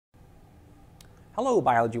Hello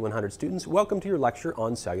Biology 100 students, welcome to your lecture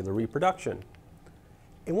on cellular reproduction.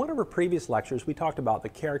 In one of our previous lectures we talked about the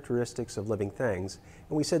characteristics of living things,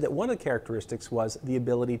 and we said that one of the characteristics was the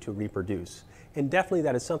ability to reproduce. And definitely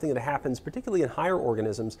that is something that happens particularly in higher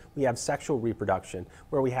organisms. We have sexual reproduction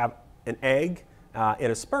where we have an egg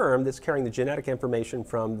and a sperm that's carrying the genetic information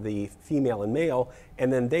from the female and male,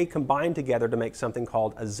 and then they combine together to make something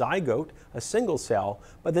called a zygote, a single cell,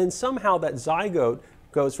 but then somehow that zygote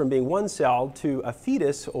goes from being one cell to a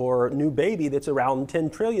fetus or new baby that's around 10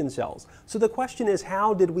 trillion cells. So the question is,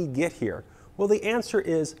 how did we get here? Well, the answer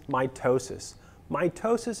is mitosis.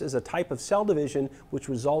 Mitosis is a type of cell division which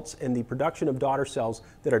results in the production of daughter cells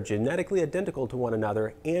that are genetically identical to one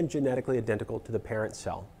another and genetically identical to the parent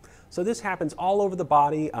cell. So this happens all over the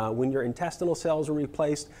body when your intestinal cells are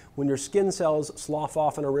replaced, when your skin cells slough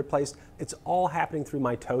off and are replaced. It's all happening through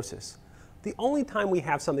mitosis. The only time we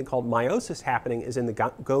have something called meiosis happening is in the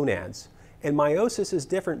gonads. And meiosis is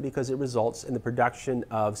different because it results in the production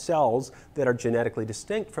of cells that are genetically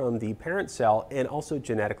distinct from the parent cell and also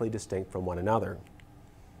genetically distinct from one another.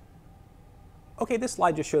 Okay, this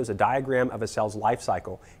slide just shows a diagram of a cell's life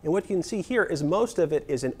cycle. And what you can see here is most of it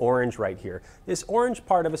is in orange right here. This orange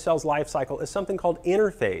part of a cell's life cycle is something called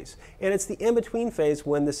interphase. And it's the in-between phase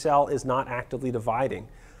when the cell is not actively dividing.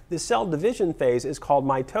 The cell division phase is called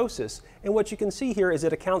mitosis, and what you can see here is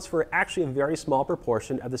it accounts for actually a very small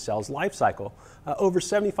proportion of the cell's life cycle. Over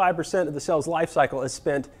 75% of the cell's life cycle is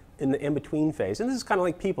spent in the in-between phase, and this is kind of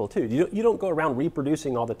like people too. You don't go around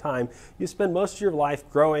reproducing all the time. You spend most of your life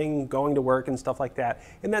growing, going to work and stuff like that,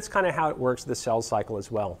 and that's kind of how it works the cell cycle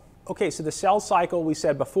as well. Okay, so the cell cycle, we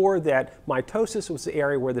said before that mitosis was the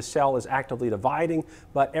area where the cell is actively dividing,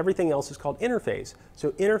 but everything else is called interphase.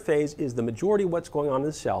 So interphase is the majority of what's going on in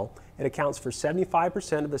the cell. It accounts for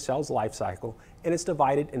 75% of the cell's life cycle, and it's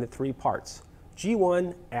divided into three parts: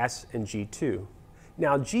 G1, S, and G2.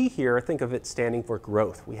 Now G here, think of it standing for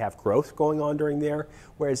growth. We have growth going on during there,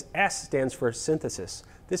 whereas S stands for synthesis.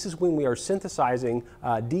 This is when we are synthesizing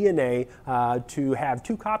DNA to have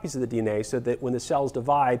two copies of the DNA so that when the cells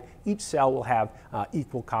divide, each cell will have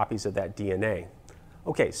equal copies of that DNA.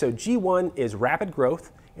 Okay, so G1 is rapid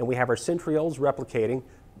growth, and we have our centrioles replicating.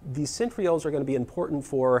 These centrioles are going to be important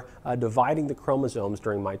for dividing the chromosomes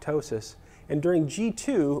during mitosis. And during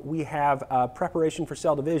G2, we have preparation for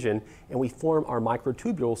cell division, and we form our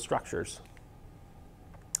microtubule structures.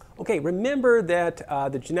 Okay, remember that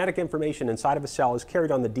the genetic information inside of a cell is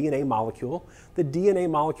carried on the DNA molecule. The DNA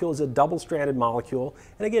molecule is a double-stranded molecule.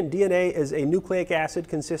 And again, DNA is a nucleic acid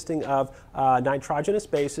consisting of nitrogenous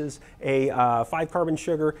bases, a 5-carbon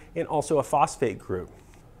sugar, and also a phosphate group.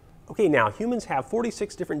 Okay, now humans have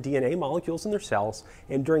 46 different DNA molecules in their cells,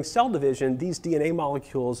 and during cell division, these DNA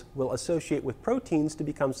molecules will associate with proteins to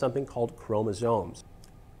become something called chromosomes.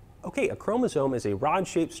 Okay, a chromosome is a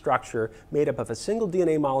rod-shaped structure made up of a single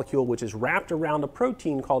DNA molecule which is wrapped around a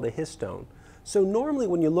protein called a histone. So normally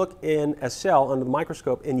when you look in a cell under the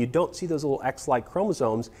microscope and you don't see those little X-like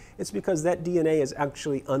chromosomes, it's because that DNA is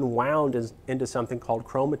actually unwound into something called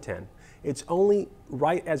chromatin. It's only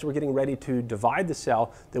right as we're getting ready to divide the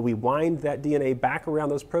cell that we wind that DNA back around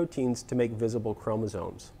those proteins to make visible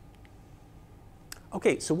chromosomes.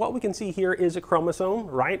 Okay, so what we can see here is a chromosome,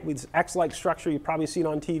 right? With this X-like structure you've probably seen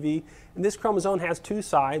on TV. And this chromosome has two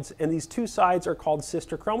sides, and these two sides are called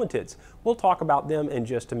sister chromatids. We'll talk about them in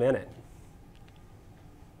just a minute.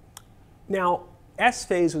 Now, S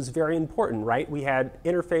phase was very important, right? We had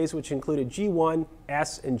interphase, which included G1,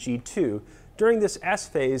 S, and G2. During this S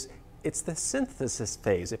phase, it's the synthesis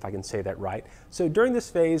phase, if I can say that right. So during this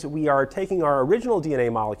phase, we are taking our original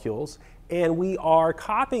DNA molecules and we are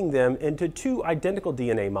copying them into two identical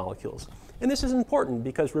DNA molecules. And this is important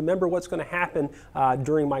because remember what's going to happen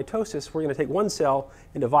during mitosis. We're going to take one cell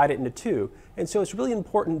and divide it into two. And so it's really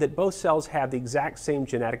important that both cells have the exact same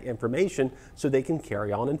genetic information so they can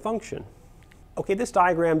carry on and function. Okay, this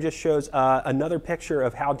diagram just shows another picture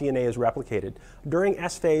of how DNA is replicated. During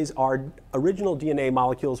S phase, our original DNA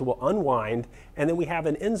molecules will unwind, and then we have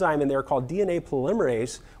an enzyme in there called DNA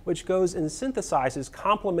polymerase, which goes and synthesizes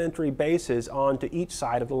complementary bases onto each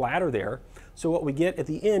side of the ladder there. So what we get at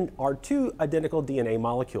the end are two identical DNA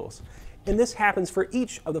molecules. And this happens for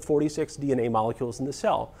each of the 46 DNA molecules in the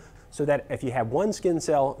cell, so that if you have one skin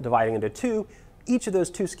cell dividing into two, each of those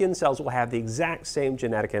two skin cells will have the exact same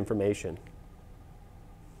genetic information.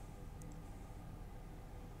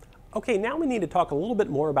 Okay, now we need to talk a little bit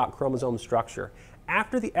more about chromosome structure.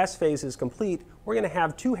 After the S phase is complete, we're going to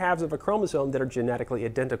have two halves of a chromosome that are genetically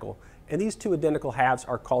identical. And these two identical halves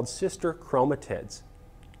are called sister chromatids.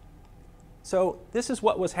 So this is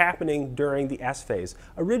what was happening during the S phase.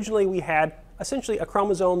 Originally we had essentially a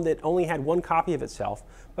chromosome that only had one copy of itself.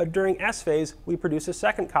 But during S phase, we produce a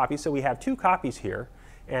second copy, so we have two copies here.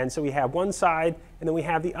 And so we have one side, and then we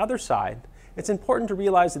have the other side. It's important to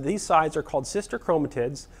realize that these sides are called sister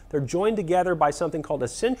chromatids. They're joined together by something called a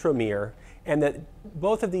centromere, and that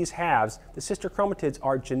both of these halves, the sister chromatids,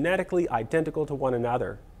 are genetically identical to one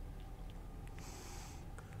another.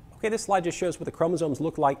 Okay, this slide just shows what the chromosomes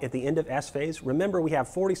look like at the end of S phase. Remember, we have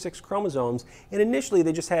 46 chromosomes, and initially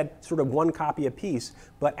they just had sort of one copy apiece,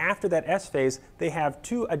 but after that S phase, they have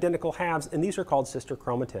two identical halves, and these are called sister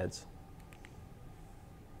chromatids.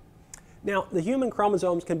 Now, the human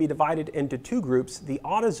chromosomes can be divided into two groups, the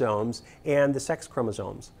autosomes and the sex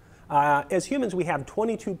chromosomes. As humans, we have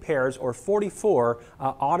 22 pairs, or 44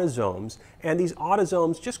 autosomes, and these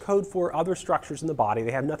autosomes just code for other structures in the body.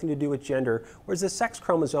 They have nothing to do with gender, whereas the sex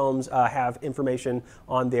chromosomes have information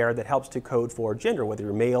on there that helps to code for gender, whether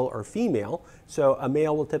you're male or female. So a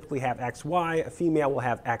male will typically have XY, a female will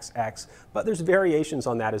have XX, but there's variations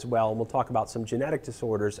on that as well, and we'll talk about some genetic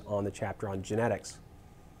disorders on the chapter on genetics.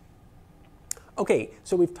 Okay,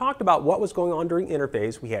 so we've talked about what was going on during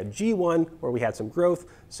interphase. We had G1, where we had some growth,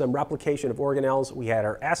 some replication of organelles. We had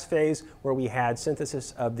our S phase, where we had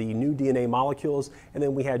synthesis of the new DNA molecules. And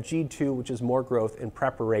then we had G2, which is more growth in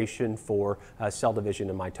preparation for cell division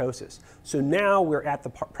and mitosis. So now we're at the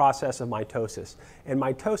process of mitosis. And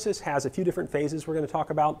mitosis has a few different phases we're going to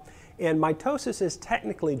talk about. And mitosis is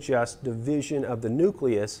technically just division of the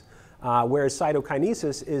nucleus, whereas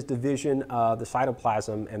cytokinesis is division of the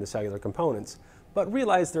cytoplasm and the cellular components. But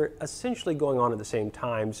realize they're essentially going on at the same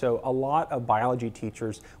time, so a lot of biology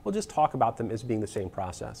teachers will just talk about them as being the same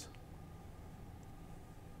process.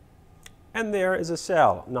 And there is a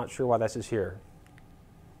cell. I'm not sure why this is here.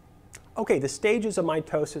 Okay, the stages of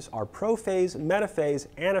mitosis are prophase, metaphase,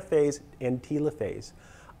 anaphase, and telophase.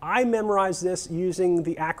 I memorized this using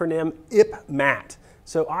the acronym IPMAT.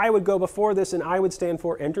 So I would go before this, and I would stand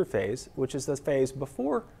for interphase, which is the phase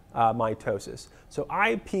before mitosis. So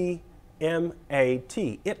IPMAT,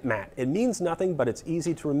 IPMAT. It means nothing, but it's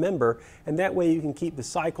easy to remember, and that way you can keep the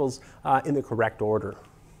cycles in the correct order.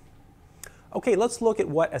 Okay, let's look at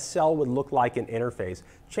what a cell would look like in interphase.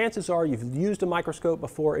 Chances are you've used a microscope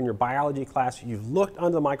before in your biology class. You've looked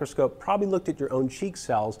under the microscope, probably looked at your own cheek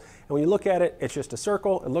cells, and when you look at it, it's just a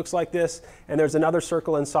circle. It looks like this, and there's another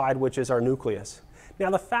circle inside, which is our nucleus. Now,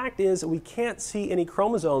 the fact is that we can't see any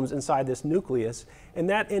chromosomes inside this nucleus, and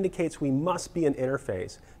that indicates we must be in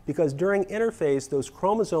interphase, because during interphase, those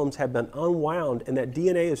chromosomes have been unwound, and that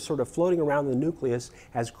DNA is sort of floating around the nucleus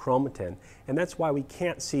as chromatin, and that's why we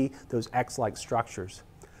can't see those X-like structures.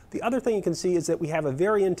 The other thing you can see is that we have a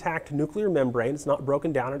very intact nuclear membrane. It's not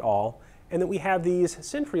broken down at all. And that we have these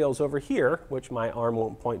centrioles over here, which my arm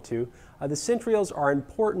won't point to. The centrioles are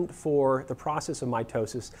important for the process of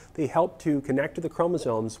mitosis. They help to connect to the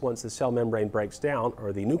chromosomes once the cell membrane breaks down,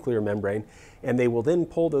 or the nuclear membrane, and they will then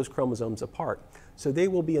pull those chromosomes apart. So they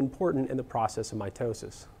will be important in the process of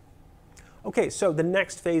mitosis. Okay, so the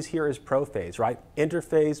next phase here is prophase, right?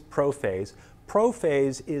 Interphase, prophase.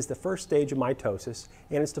 Prophase is the first stage of mitosis,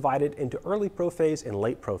 and it's divided into early prophase and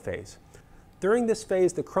late prophase. During this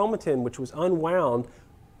phase, the chromatin, which was unwound,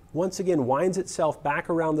 once again winds itself back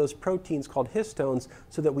around those proteins called histones,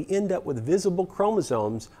 so that we end up with visible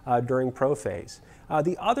chromosomes during prophase.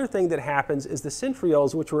 The other thing that happens is the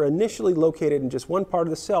centrioles, which were initially located in just one part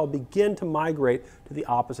of the cell, begin to migrate to the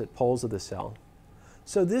opposite poles of the cell.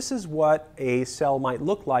 So this is what a cell might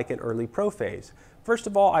look like in early prophase. First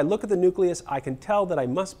of all, I look at the nucleus. I can tell that I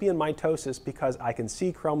must be in mitosis because I can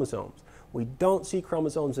see chromosomes. We don't see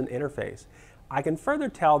chromosomes in interphase. I can further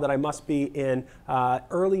tell that I must be in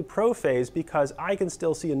early prophase because I can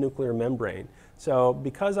still see a nuclear membrane. So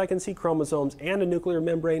because I can see chromosomes and a nuclear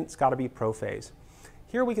membrane, it's got to be prophase.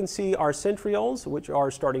 Here we can see our centrioles, which are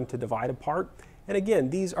starting to divide apart. And again,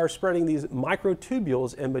 these are spreading these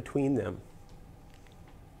microtubules in between them.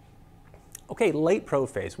 Okay, late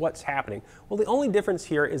prophase, what's happening? Well, the only difference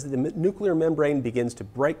here is that the nuclear membrane begins to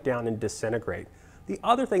break down and disintegrate. The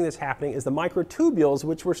other thing that's happening is the microtubules,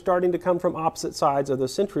 which were starting to come from opposite sides of the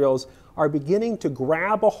centrioles, are beginning to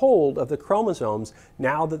grab a hold of the chromosomes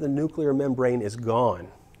now that the nuclear membrane is gone.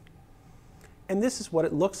 And this is what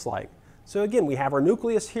it looks like. So again, we have our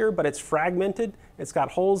nucleus here, but it's fragmented, it's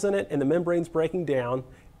got holes in it, and the membrane's breaking down.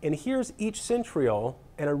 And here's each centriole,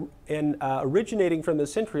 and originating from the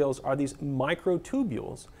centrioles are these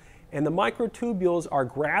microtubules. And the microtubules are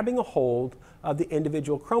grabbing a hold of the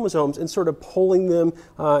individual chromosomes and sort of pulling them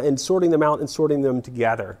and sorting them out and sorting them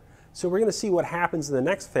together. So we're going to see what happens in the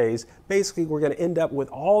next phase. Basically, we're going to end up with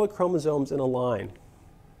all the chromosomes in a line.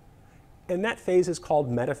 and that phase is called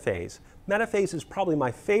metaphase. Metaphase is probably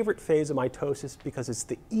my favorite phase of mitosis because it's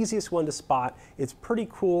the easiest one to spot, it's pretty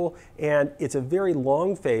cool, and it's a very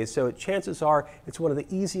long phase, so chances are it's one of the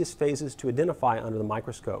easiest phases to identify under the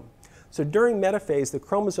microscope. So during metaphase, the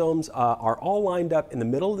chromosomes are all lined up in the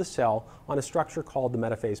middle of the cell on a structure called the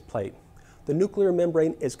metaphase plate. The nuclear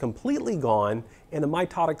membrane is completely gone, and the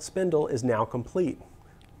mitotic spindle is now complete.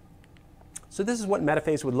 So this is what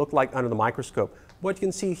metaphase would look like under the microscope. What you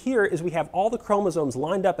can see here is we have all the chromosomes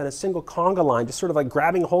lined up in a single conga line, just sort of like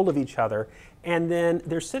grabbing hold of each other, and then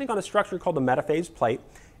they're sitting on a structure called the metaphase plate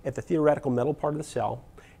at the theoretical middle part of the cell.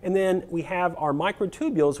 And then we have our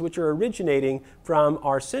microtubules, which are originating from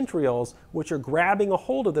our centrioles, which are grabbing a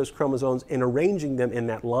hold of those chromosomes and arranging them in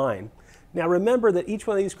that line. Now remember that each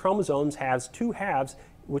one of these chromosomes has two halves,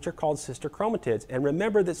 which are called sister chromatids. And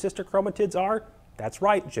remember that sister chromatids are, that's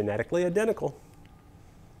right, genetically identical.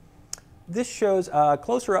 This shows a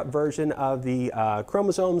closer up version of the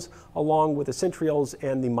chromosomes along with the centrioles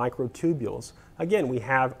and the microtubules. Again, we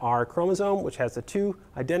have our chromosome, which has the two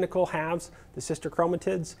identical halves, the sister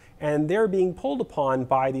chromatids, and they're being pulled upon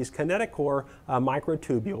by these kinetochore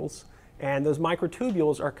microtubules, and those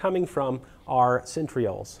microtubules are coming from our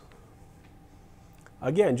centrioles.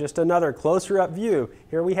 Again, just another closer up view.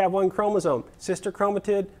 Here we have one chromosome, sister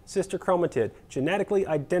chromatid, genetically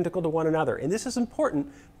identical to one another. And this is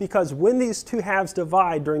important because when these two halves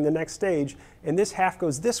divide during the next stage, and this half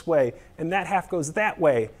goes this way and that half goes that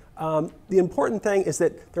way, the important thing is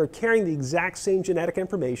that they're carrying the exact same genetic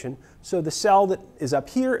information, so the cell that is up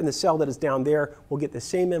here and the cell that is down there will get the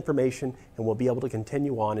same information and will be able to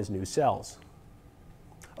continue on as new cells.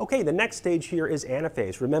 Okay, the next stage here is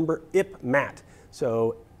anaphase. Remember ip-mat.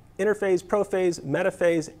 So interphase, prophase,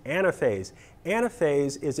 metaphase, anaphase.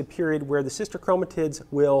 Anaphase is a period where the sister chromatids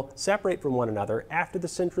will separate from one another after the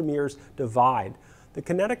centromeres divide. The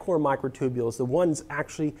kinetochore microtubules, the ones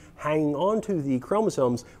actually hanging onto the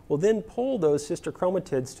chromosomes, will then pull those sister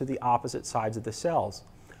chromatids to the opposite sides of the cells.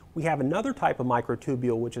 We have another type of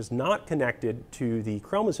microtubule which is not connected to the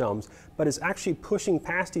chromosomes, but is actually pushing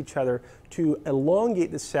past each other to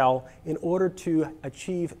elongate the cell in order to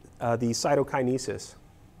achieve the cytokinesis.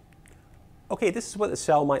 Okay, this is what the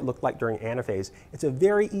cell might look like during anaphase. It's a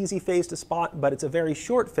very easy phase to spot, but it's a very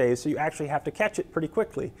short phase, so you actually have to catch it pretty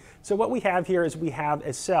quickly. So what we have here is we have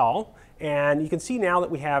a cell, and you can see now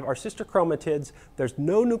that we have our sister chromatids. There's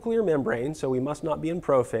no nuclear membrane, so we must not be in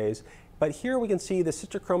prophase. But here we can see the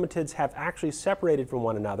sister chromatids have actually separated from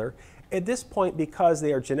one another. At this point, because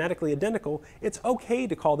they are genetically identical, it's okay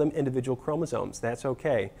to call them individual chromosomes. That's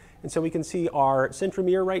okay. And so we can see our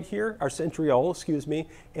centromere right here, our centriole, excuse me,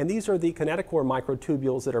 and these are the kinetochore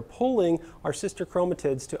microtubules that are pulling our sister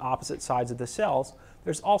chromatids to opposite sides of the cells.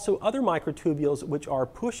 There's also other microtubules which are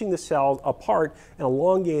pushing the cell apart and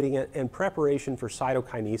elongating it in preparation for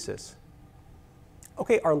cytokinesis.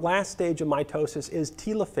 Okay, our last stage of mitosis is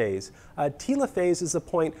telophase. Telophase is the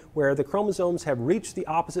point where the chromosomes have reached the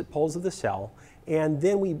opposite poles of the cell, and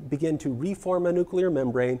then we begin to reform a nuclear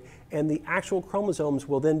membrane, and the actual chromosomes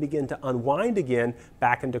will then begin to unwind again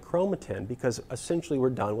back into chromatin because essentially we're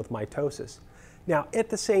done with mitosis. Now, at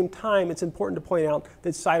the same time, it's important to point out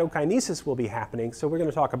that cytokinesis will be happening, so we're going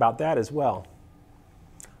to talk about that as well.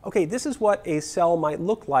 Okay, this is what a cell might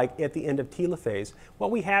look like at the end of telophase. What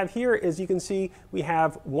we have here is, you can see, we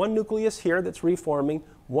have one nucleus here that's reforming,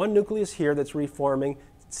 one nucleus here that's reforming.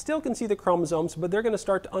 Still can see the chromosomes, but they're going to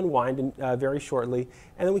start to unwind very shortly.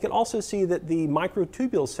 And then we can also see that the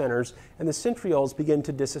microtubule centers and the centrioles begin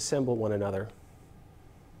to disassemble one another.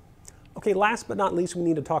 Okay, last but not least, we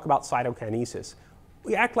need to talk about cytokinesis.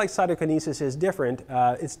 We act like cytokinesis is different.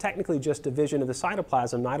 It's technically just division of the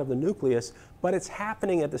cytoplasm, not of the nucleus, but it's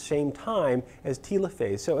happening at the same time as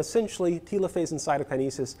telophase. So essentially, telophase and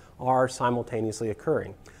cytokinesis are simultaneously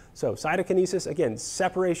occurring. So cytokinesis, again,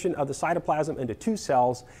 separation of the cytoplasm into two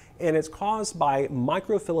cells, and it's caused by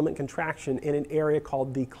microfilament contraction in an area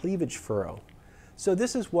called the cleavage furrow. So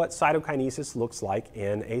this is what cytokinesis looks like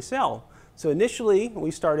in a cell. So initially, we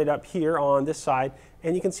started up here on this side,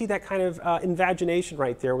 and you can see that kind of invagination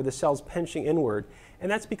right there with the cells pinching inward. And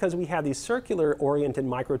that's because we have these circular-oriented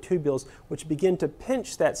microtubules which begin to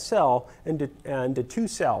pinch that cell into two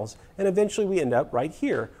cells. And eventually we end up right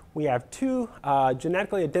here. We have two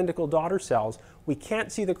genetically identical daughter cells. We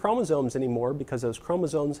can't see the chromosomes anymore because those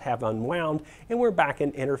chromosomes have unwound, and we're back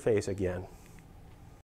in interphase again.